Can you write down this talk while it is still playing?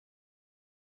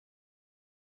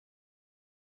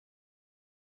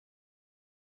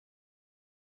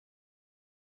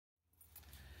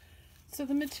So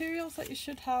the materials that you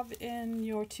should have in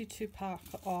your tutu pack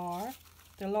are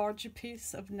the larger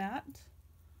piece of net.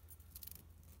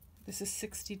 This is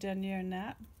 60 denier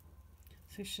net,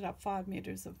 so you should have 5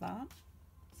 meters of that.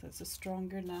 So it's a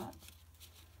stronger net.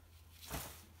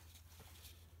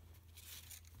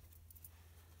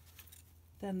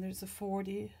 Then there's a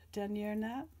 40 denier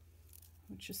net,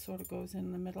 which just sort of goes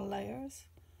in the middle layers.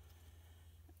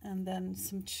 And then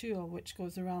some tulle, which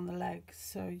goes around the legs.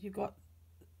 So you got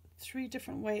 3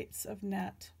 different weights of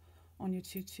net on your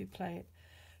tutu plate.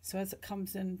 So as it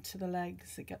comes into the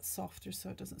legs, it gets softer so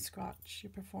it doesn't scratch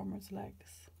your performer's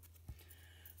legs.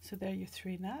 So there are your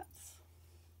 3 nets.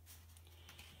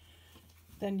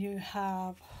 Then you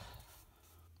have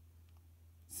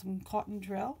some cotton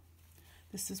drill.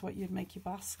 This is what you'd make your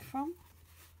basque from.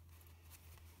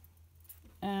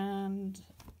 And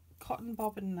cotton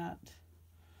bobbin net,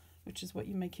 which is what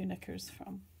you make your knickers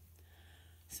from.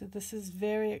 So this is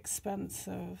very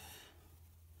expensive.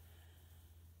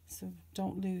 So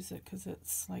don't lose it because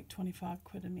it's like 25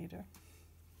 quid a meter.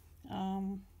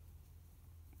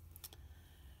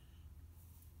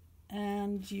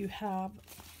 And you have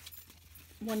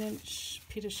 1 inch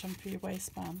Petersham for your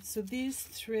waistband. So these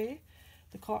 3,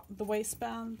 the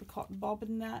waistband, the cotton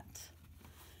bobbin net,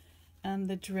 and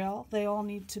the drill, they all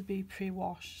need to be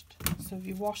pre-washed. So if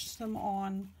you wash them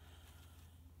on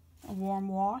a warm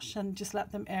wash and just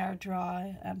let them air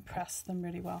dry and press them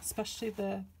really well, especially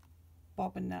the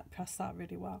bobbin net, press that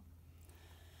really well.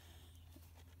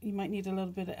 You might need a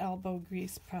little bit of elbow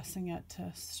grease pressing it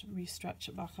to re-stretch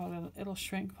it back out. It'll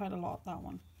shrink quite a lot, that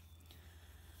one.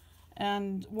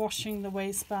 And washing the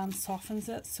waistband softens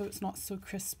it so it's not so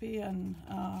crispy and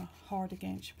hard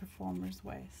against your performer's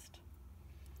waist.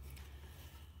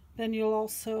 Then you'll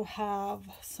also have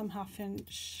some 1/2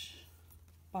 inch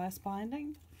bias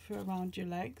binding for around your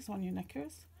legs on your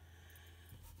knickers.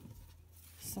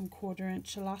 Some 1/4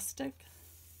 inch elastic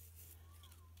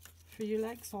for your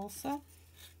legs also.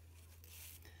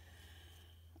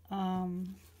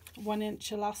 1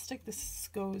 inch elastic, this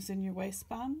goes in your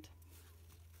waistband.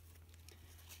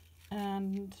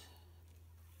 And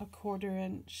a 1/4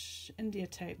 inch India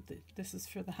tape, this is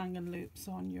for the hanging loops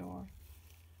on your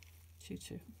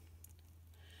tutu.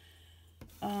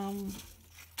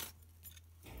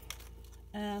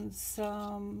 And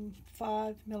some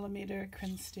 5mm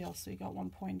crin steel, so you got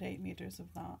 1.8 meters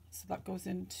of that. So that goes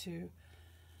into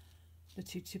the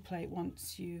tutu plate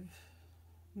once you've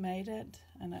made it,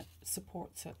 and it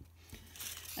supports it.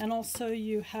 And also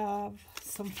you have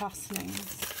some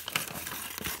fastenings.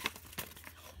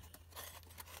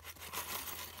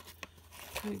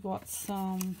 We've got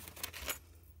some,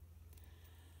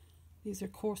 these are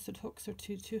corset hooks or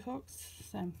tutu hooks,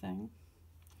 same thing,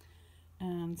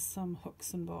 and some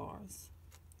hooks and bars.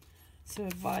 So I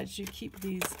advise you keep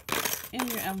these in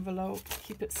your envelope,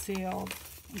 keep it sealed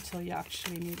until you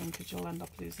actually need them, because you'll end up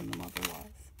losing them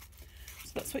otherwise.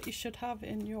 So that's what you should have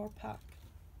in your pack.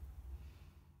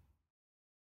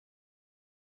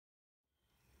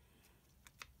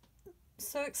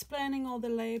 So explaining all the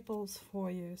labels for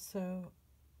you. So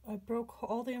I broke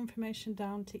all the information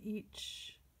down to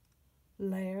each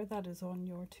layer that is on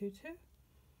your tutu.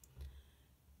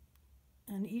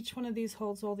 And each one of these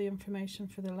holds all the information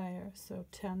for the layer. So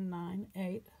 10, 9,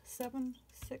 8, 7,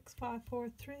 6, 5, 4,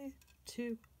 3,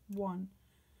 2, 1.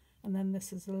 And then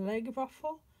this is the leg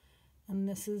ruffle, and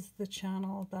this is the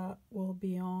channel that will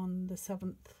be on the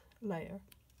 7th layer.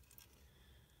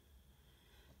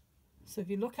 So if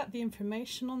you look at the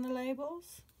information on the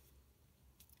labels,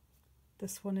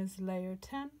 this one is layer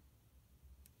 10.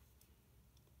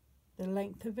 The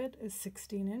length of it is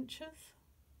 16 inches.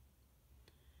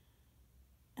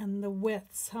 And the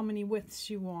widths, how many widths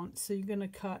you want. So you're going to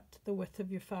cut the width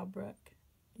of your fabric.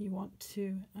 You want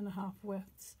 2.5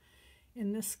 widths.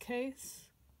 In this case,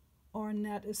 our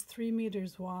net is 3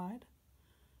 meters wide.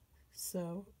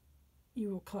 So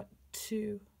you will cut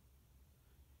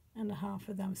 2.5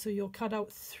 of them. So you'll cut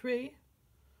out 3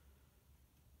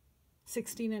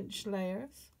 16-inch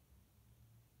layers.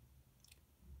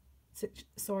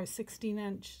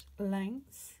 16-inch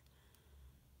lengths.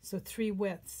 So 3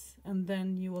 widths, and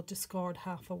then you will discard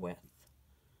half a width,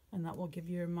 and that will give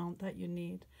you your amount that you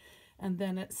need. And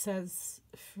then it says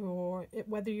for it,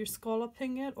 whether you're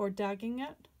scalloping it or dagging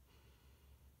it,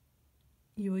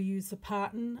 you will use a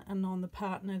pattern, and on the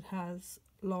pattern it has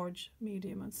large,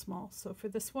 medium and small. So for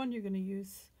this one you're going to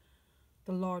use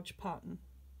the large pattern.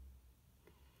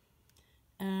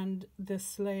 And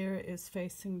this layer is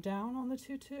facing down on the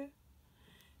tutu,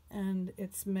 and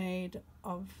it's made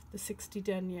of the 60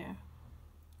 denier,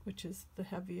 which is the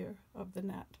heavier of the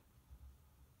net.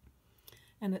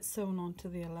 and it's sewn onto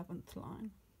the 11th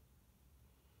line.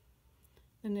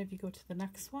 Then if you go to the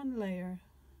next one, layer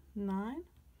 9,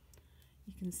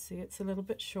 you can see it's a little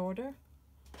bit shorter.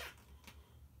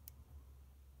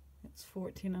 It's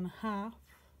 14.5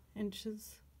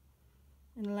 inches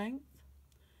in length,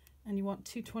 and you want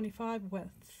 225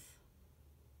 width.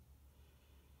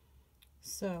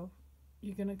 So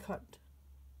you're going to cut,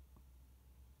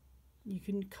 you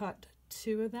can cut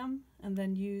 2 of them and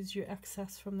then use your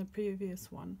excess from the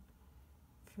previous one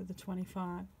for the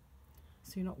 25,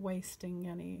 so you're not wasting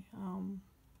any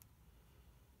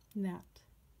net.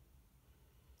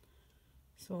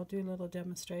 So I'll do a little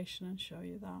demonstration and show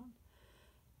you that.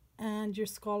 And your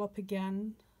scallop,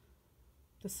 again,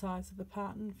 the size of the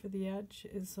pattern for the edge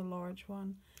is a large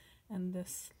one, and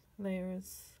this layer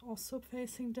is also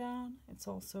facing down. It's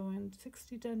also in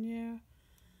 60 denier,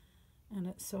 and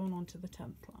it's sewn onto the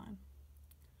 10th line.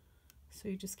 So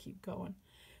you just keep going.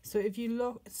 So if you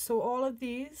look, so all of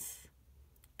these,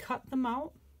 cut them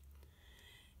out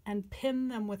and pin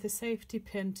them with a safety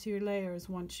pin to your layers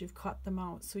once you've cut them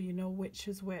out, so you know which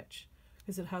is which,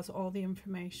 because it has all the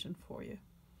information for you.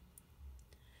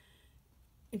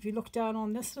 If you look down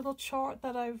on this little chart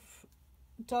that I've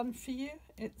done for you,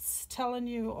 it's telling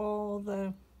you all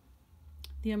the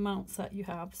amounts that you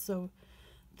have. So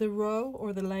the row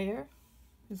or the layer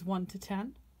is 1 to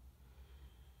 10,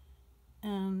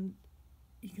 and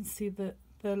you can see the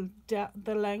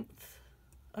length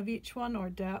of each one, or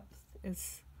depth,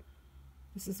 is,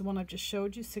 this is the one I've just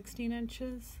showed you, 16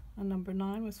 inches, and number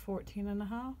 9 was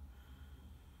 14.5,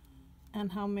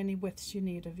 and how many widths you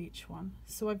need of each one.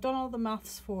 So I've done all the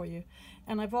maths for you,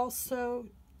 and I've also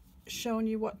shown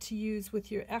you what to use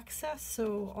with your excess.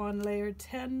 So on layer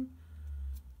 10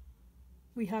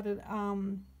 we had a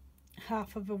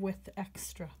half of a width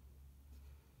extra,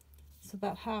 so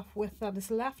that half width that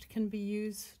is left can be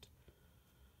used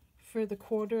for the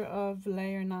quarter of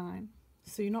layer 9,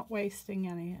 so you're not wasting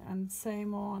any. And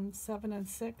same on 7 and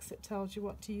 6, it tells you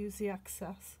what to use the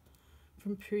excess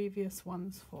from previous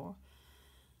ones for,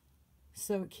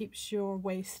 so it keeps your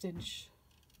wastage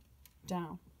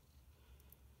down.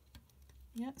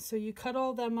 Yeah, so you cut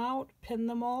all them out, pin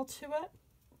them all to it,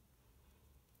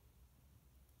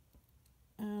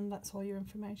 and that's all your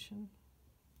information.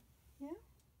 Yeah.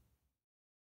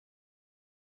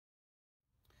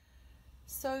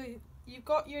 So you've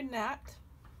got your net.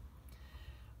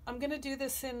 I'm going to do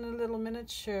this in a little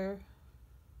miniature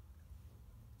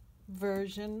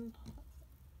version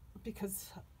because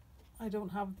I don't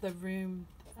have the room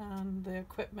and the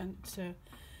equipment to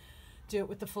do it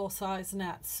with the full size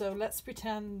net. So let's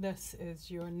pretend this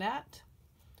is your net.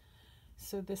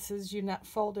 So this is your net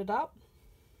folded up.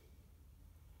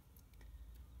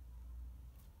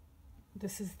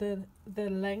 This is the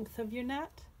length of your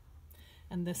net,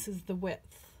 and this is the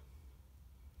width.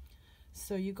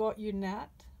 So you got your net,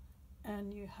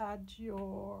 and you had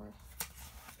your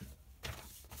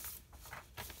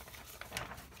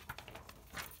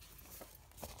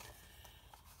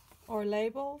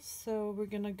labels. So we're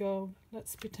gonna go,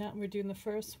 let's pretend we're doing the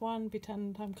first one,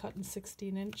 pretend I'm cutting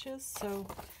 16 inches. So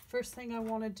first thing I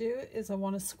want to do is I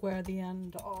want to square the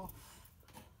end off.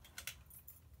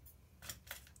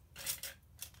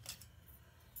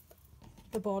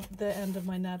 The end of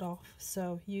my net off.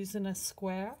 So using a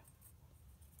square,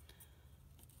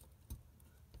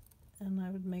 and I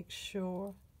would make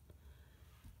sure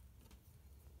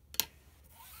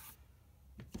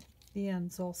the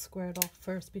end's all squared off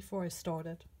first before I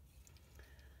started.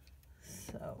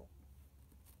 So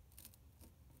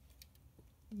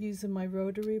using my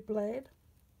rotary blade,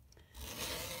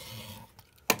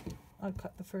 I'll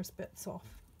cut the first bits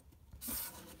off,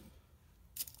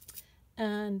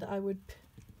 and I would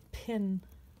pin,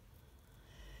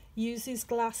 use these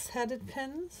glass headed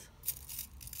pins.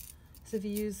 So if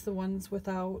you use the ones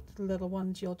without the little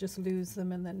ones, you'll just lose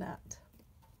them in the net.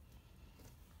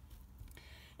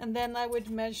 And then I would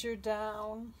measure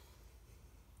down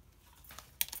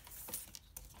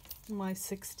my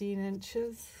 16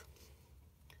 inches.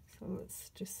 So let's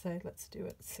just say, let's do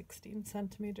it 16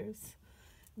 centimeters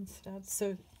instead.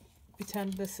 So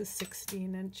pretend this is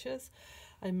 16 inches.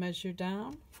 I measure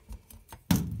down.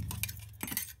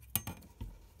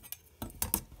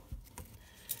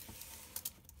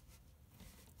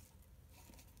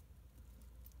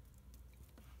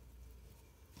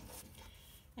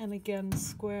 And again,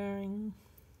 squaring,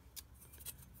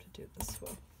 to do it this way,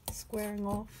 squaring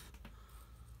off.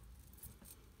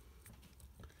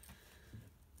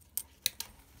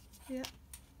 Yeah.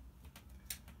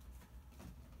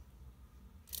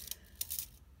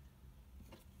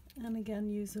 And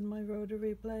again, using my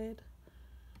rotary blade,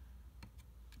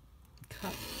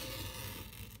 cut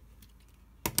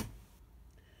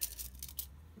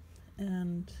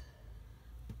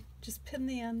pin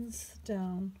the ends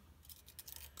down.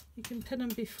 You can pin them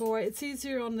before. It's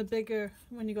easier on the bigger,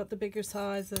 when you got the bigger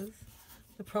sizes,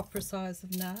 the proper size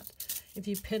of net, if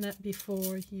you pin it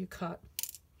before you cut.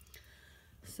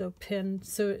 So pin,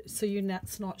 so your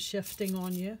net's not shifting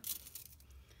on you.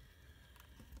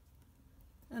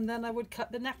 And then I would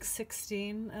cut the next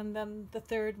 16 and then the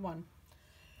third one,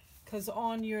 because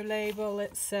on your label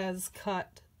it says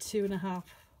cut 2.5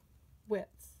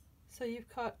 widths. So you've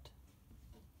cut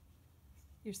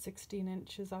your 16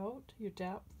 inches out, your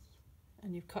depth,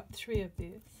 and you've cut 3 of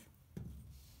these.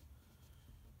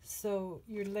 So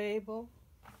your label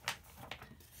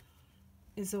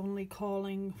is only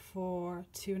calling for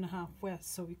 2.5 widths.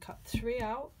 So we cut 3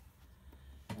 out,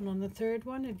 and on the third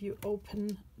one, if you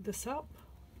open this up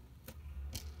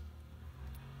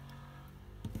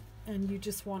and you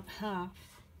just want half,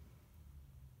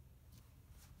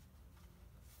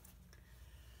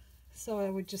 so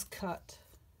I would just cut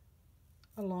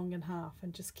along in half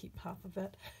and just keep half of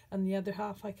it, and the other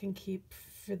half I can keep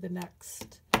for the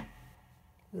next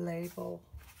label,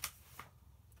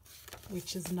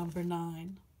 which is number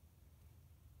 9.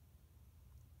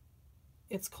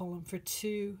 It's calling for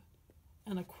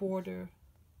 2.25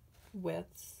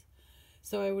 widths,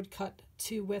 so I would cut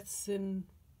 2 widths in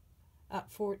at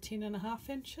 14.5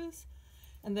 inches,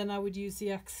 and then I would use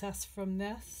the excess from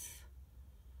this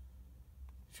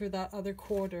for that other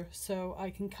quarter, so I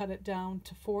can cut it down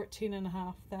to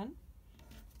 14.5 then,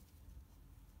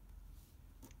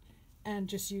 and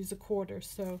just use a quarter.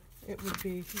 So it would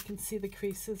be, you can see the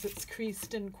creases, it's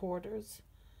creased in quarters,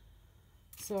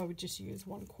 so I would just use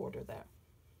 1/4 there.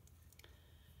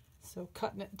 So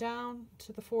cutting it down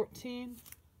to the 14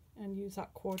 and use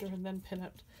that quarter, and then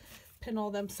pin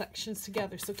all them sections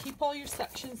together. So keep all your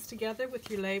sections together with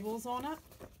your labels on it.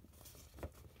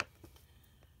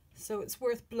 So it's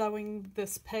worth blowing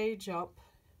this page up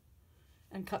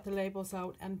and cut the labels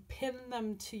out and pin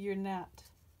them to your net.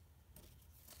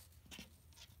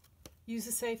 Use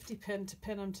a safety pin to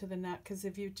pin them to the net, because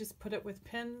if you just put it with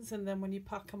pins and then when you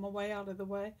pack them away out of the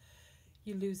way,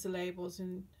 you lose the labels,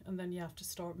 and then you have to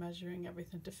start measuring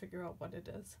everything to figure out what it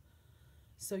is.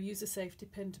 So use a safety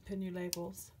pin to pin your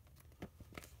labels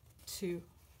to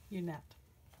your net.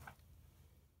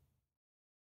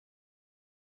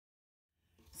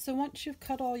 So once you've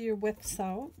cut all your widths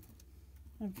out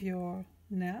of your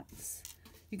nets,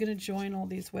 you're going to join all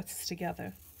these widths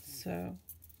together. So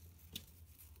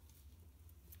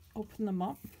open them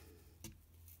up,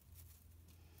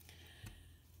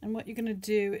 and what you're going to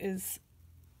do is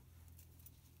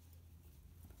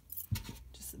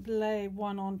just lay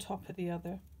one on top of the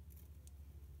other,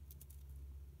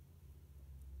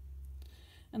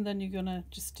 and then you're going to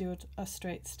just do a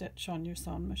straight stitch on your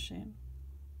sewing machine,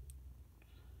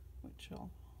 which will,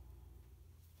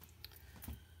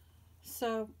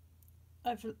 so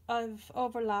I've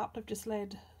overlapped, I've just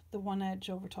laid the one edge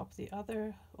over top of the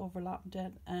other, overlapped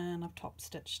it, and I've top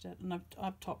stitched it, and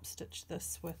I've top stitched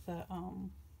this with a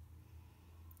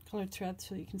colored thread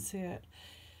so you can see it.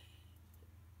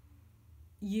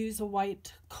 Use a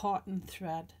white cotton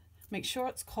thread. Make sure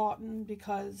it's cotton,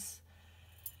 because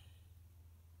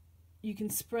you can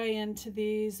spray into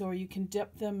these, or you can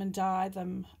dip them and dye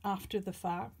them after the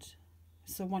fact.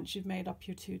 So once you've made up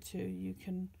your tutu, you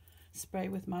can spray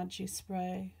with Magi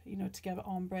spray, you know, to give it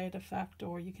ombre effect,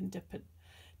 or you can dip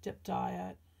dye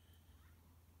it.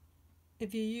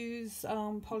 If you use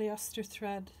polyester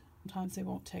thread, sometimes they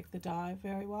won't take the dye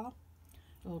very well.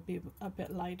 It'll be a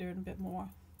bit lighter and a bit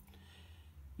more.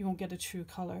 You won't get a true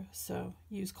color, so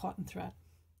use cotton thread.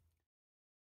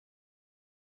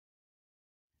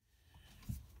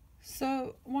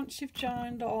 So once you've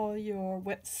joined all your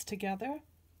widths together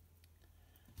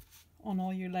on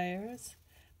all your layers,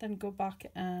 then go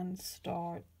back and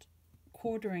start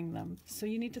quartering them. So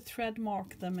you need to thread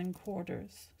mark them in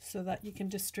quarters so that you can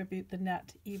distribute the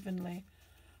net evenly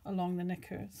along the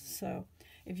knickers. So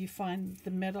if you find the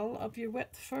middle of your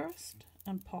width first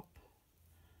and pop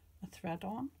a thread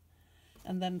on,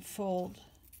 and then fold,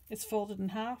 it's folded in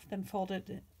half, then fold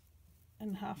it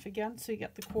in half again so you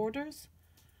get the quarters,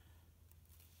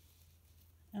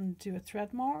 and do a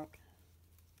thread mark,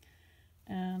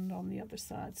 and on the other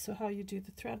side. So how you do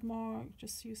the thread mark,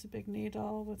 just use a big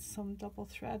needle with some double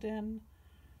thread in,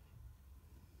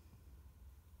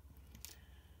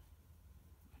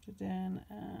 put it in,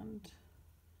 and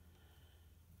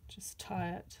just tie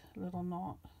it a little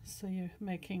knot, so you're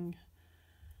making,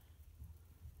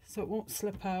 so it won't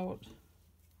slip out.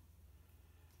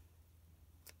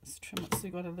 Let's trim it so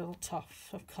you got a little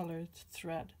tuft of colored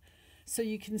thread, so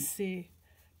you can see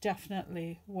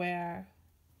definitely where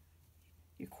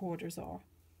your quarters are.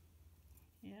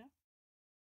 Yeah.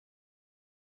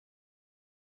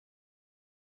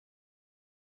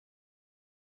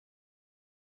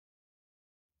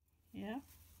 Yeah.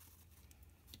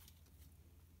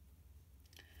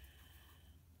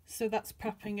 So that's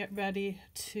prepping it ready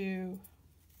to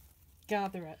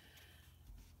gather it.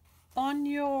 On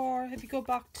your, if you go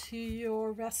back to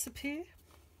your recipe,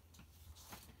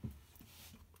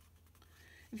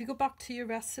 if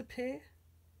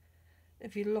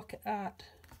you look at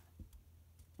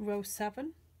row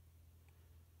 7,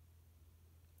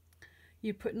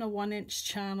 you put in a 1-inch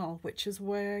channel, which is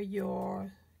where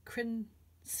your crin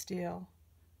steel,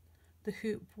 the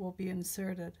hoop, will be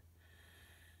inserted.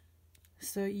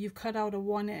 So you've cut out a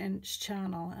 1-inch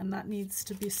channel, and that needs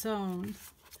to be sewn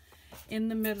in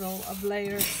the middle of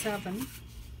layer 7.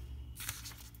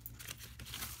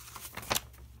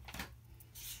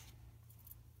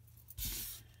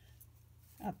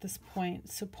 At this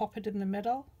point, so pop it in the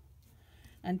middle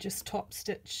and just top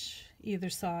stitch either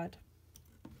side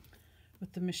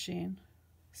with the machine,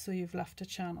 so you've left a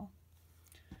channel.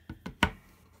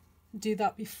 Do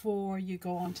that before you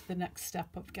go on to the next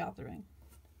step of gathering.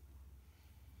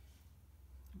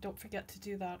 Don't forget to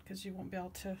do that, because you won't be able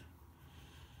to,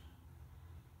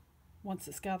 once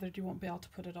it's gathered, you won't be able to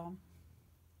put it on.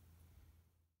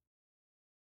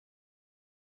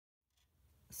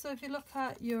 So if you look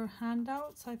at your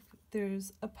handouts,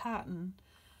 there's a pattern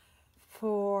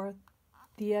for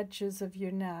the edges of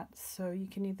your net. So you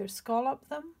can either scallop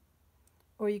them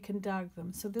or you can dag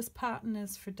them. So this pattern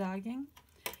is for dagging.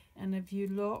 And if you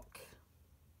look,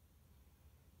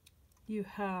 you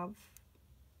have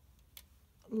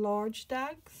large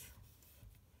dags,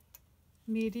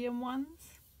 medium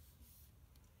ones,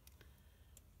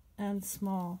 and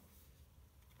small.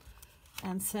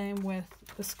 And same with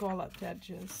the scalloped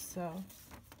edges, so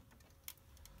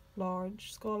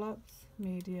large scallops,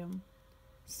 medium,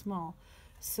 small.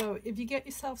 So if you get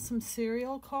yourself some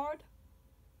cereal card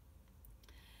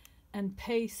and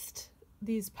paste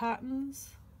these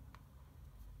patterns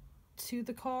to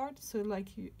the card, so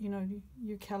like you know,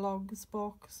 your Kellogg's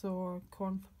box or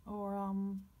corn or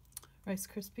Rice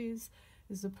Krispies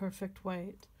is the perfect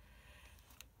weight.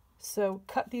 So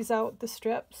cut these out, the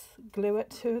strips, glue it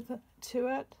to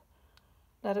it,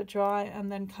 let it dry,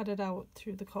 and then cut it out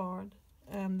through the card.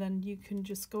 And then you can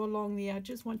just go along the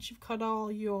edges once you've cut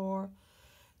all your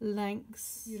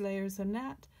lengths, your layers of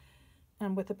net,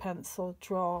 and with a pencil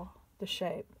draw the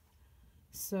shape.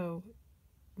 So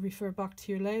refer back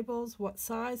to your labels, what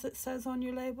size it says on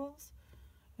your labels.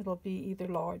 It'll be either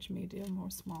large, medium, or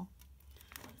small.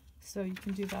 So you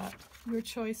can do that, your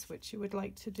choice which you would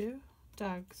like to do,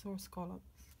 dags or scallops.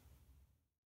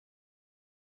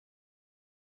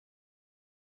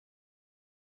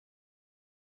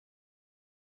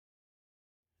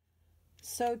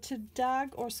 So to dag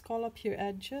or scallop your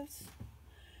edges,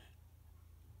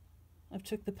 I've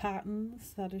took the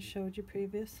patterns that I showed you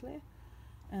previously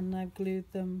and I've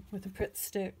glued them with a Pritt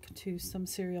stick to some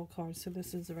cereal cards. So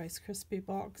this is a Rice Krispie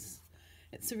box.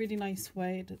 It's a really nice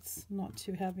weight, it's not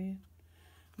too heavy,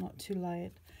 not too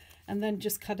light. And then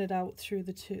just cut it out through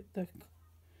the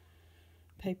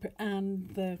paper and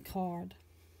the card.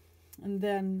 And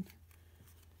then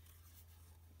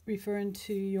referring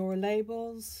to your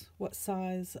labels, what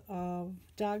size of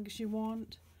dags you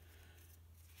want,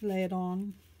 lay it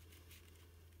on.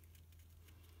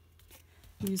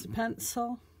 Use a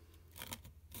pencil,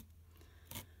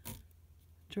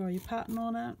 draw your pattern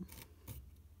on it.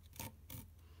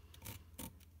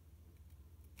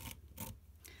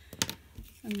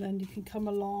 And then you can come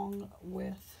along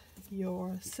with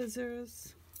your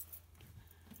scissors.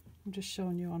 I'm just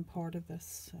showing you on part of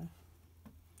this. So.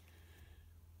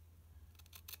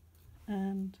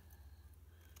 And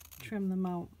trim them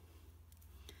out.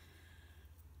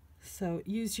 So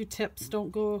use your tips,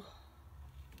 don't go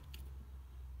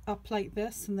up like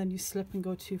this and then you slip and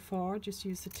go too far. Just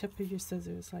use the tip of your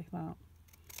scissors like that.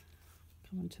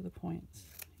 Coming to the points,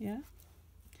 yeah?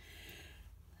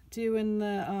 Doing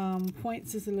the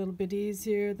points is a little bit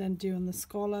easier than doing the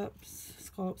scallops.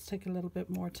 Scallops take a little bit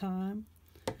more time,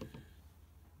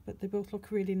 but they both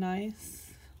look really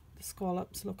nice. The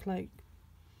scallops look like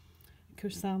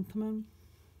chrysanthemum,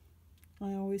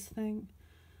 I always think,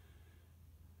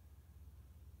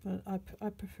 but I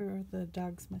prefer the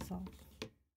dags myself.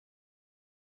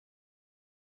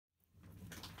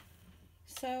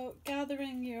 So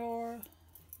gathering your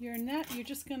net, you're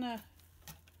just gonna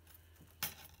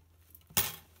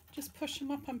just push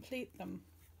them up and pleat them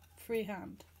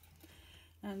freehand.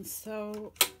 And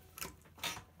so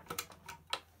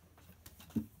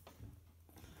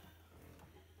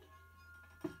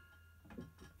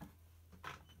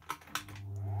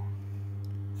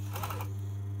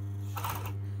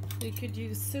you could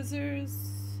use scissors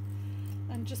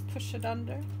and just push it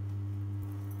under.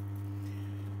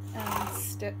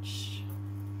 stitch.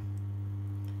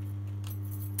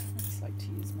 I just like to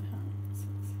use my hands.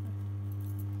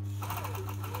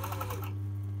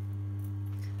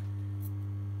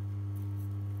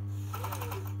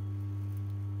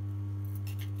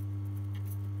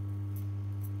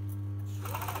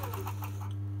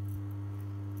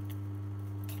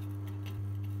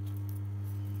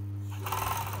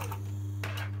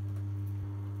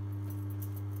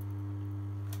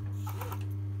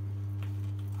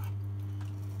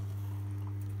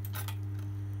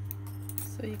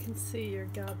 So you can see you're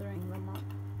gathering them up.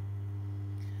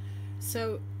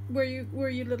 So where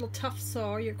your little tufts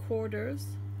are, your quarters,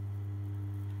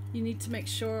 you need to make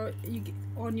sure you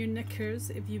on your knickers,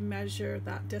 if you measure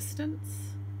that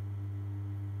distance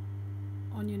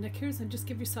on your knickers, and just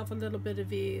give yourself a little bit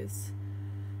of ease.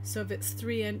 So if it's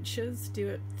 3 inches, do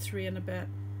it 3 and a bit.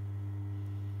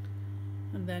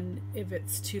 And then if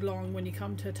it's too long, when you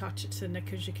come to attach it to the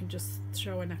knickers, you can just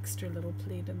throw an extra little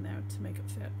pleat in there to make it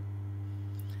fit.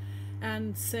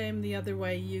 And same the other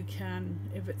way, you can,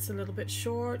 if it's a little bit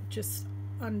short, just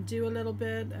undo a little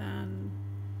bit and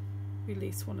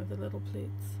release one of the little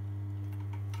pleats.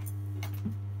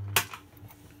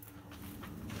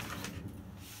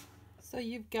 So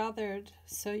you've gathered,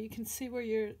 so you can see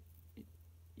where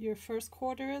your first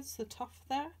quarter is, the tuft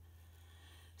there.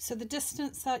 So the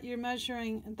distance that you're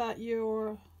measuring, that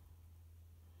you're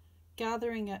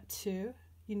gathering it to,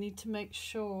 you need to make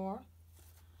sure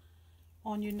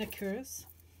on your knickers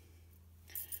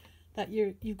that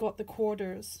you've got the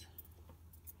quarters.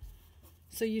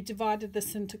 So you divided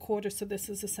this into quarters, so this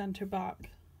is the center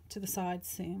back to the side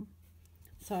seam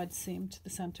to the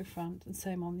center front, and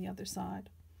same on the other side.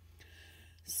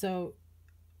 So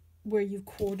where you've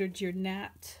quartered your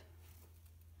net,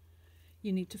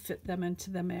 you need to fit them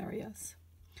into them areas.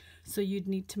 So you'd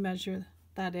need to measure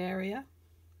that area.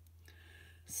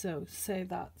 So say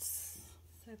that's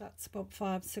about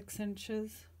 5-6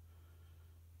 inches.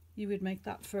 You would make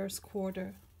that first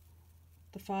quarter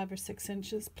the 5 or 6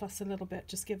 inches plus a little bit,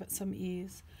 just give it some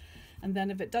ease. And then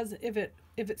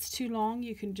if it's too long,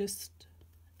 you can just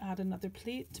add another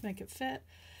pleat to make it fit.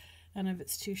 And if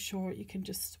it's too short, you can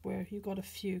just, where you've got a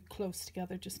few close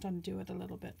together, just undo it a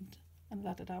little bit and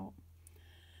let it out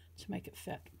to make it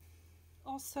fit.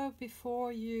 Also,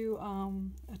 before you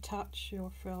attach your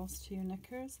frills to your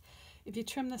knickers, if you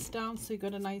trim this down so you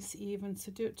got a nice even,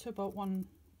 so do it to about 1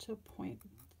 to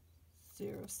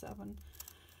 0.07.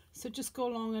 So just go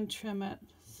along and trim it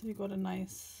so you got a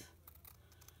nice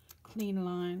clean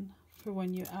line for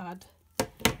when you add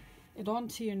it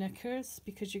onto your knickers,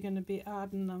 because you're going to be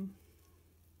adding them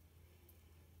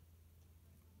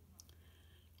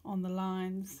on the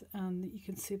lines, and you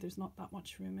can see there's not that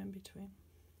much room in between.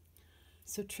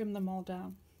 So trim them all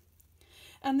down.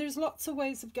 And there's lots of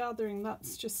ways of gathering.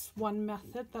 That's just one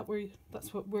method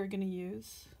that's what we're going to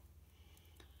use.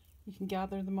 You can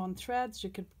gather them on threads,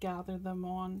 you could gather them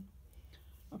on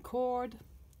a cord.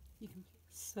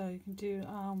 So you can do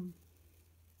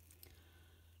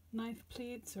knife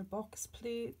pleats or box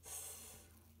pleats.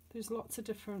 There's lots of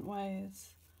different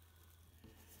ways.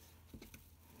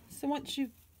 So once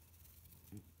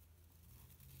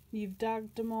you've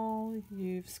dagged them all,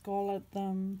 you've scalloped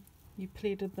them, you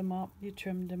pleated them up, you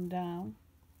trimmed them down,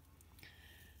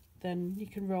 then you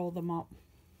can roll them up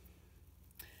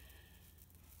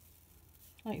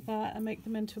like that and make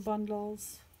them into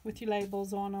bundles with your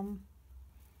labels on them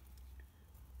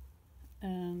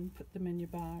and put them in your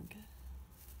bag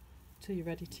till you're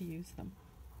ready to use them.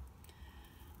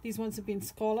 These ones have been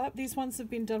scalloped. These ones have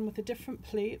been done with a different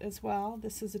pleat as well.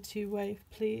 This is a 2-way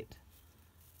pleat.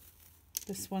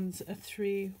 This one's a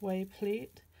 3-way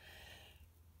pleat.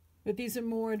 But these are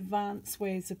more advanced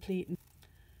ways of pleating.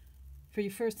 For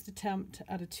your first attempt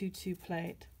at a tutu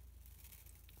plait,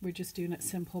 we're just doing it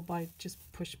simple by just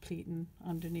push pleating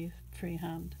underneath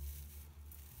freehand.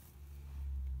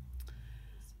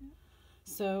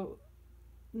 So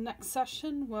next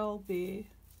session will be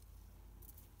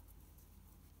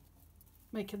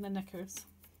making the knickers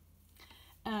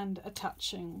and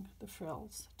attaching the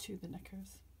frills to the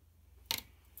knickers.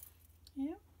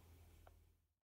 Yeah.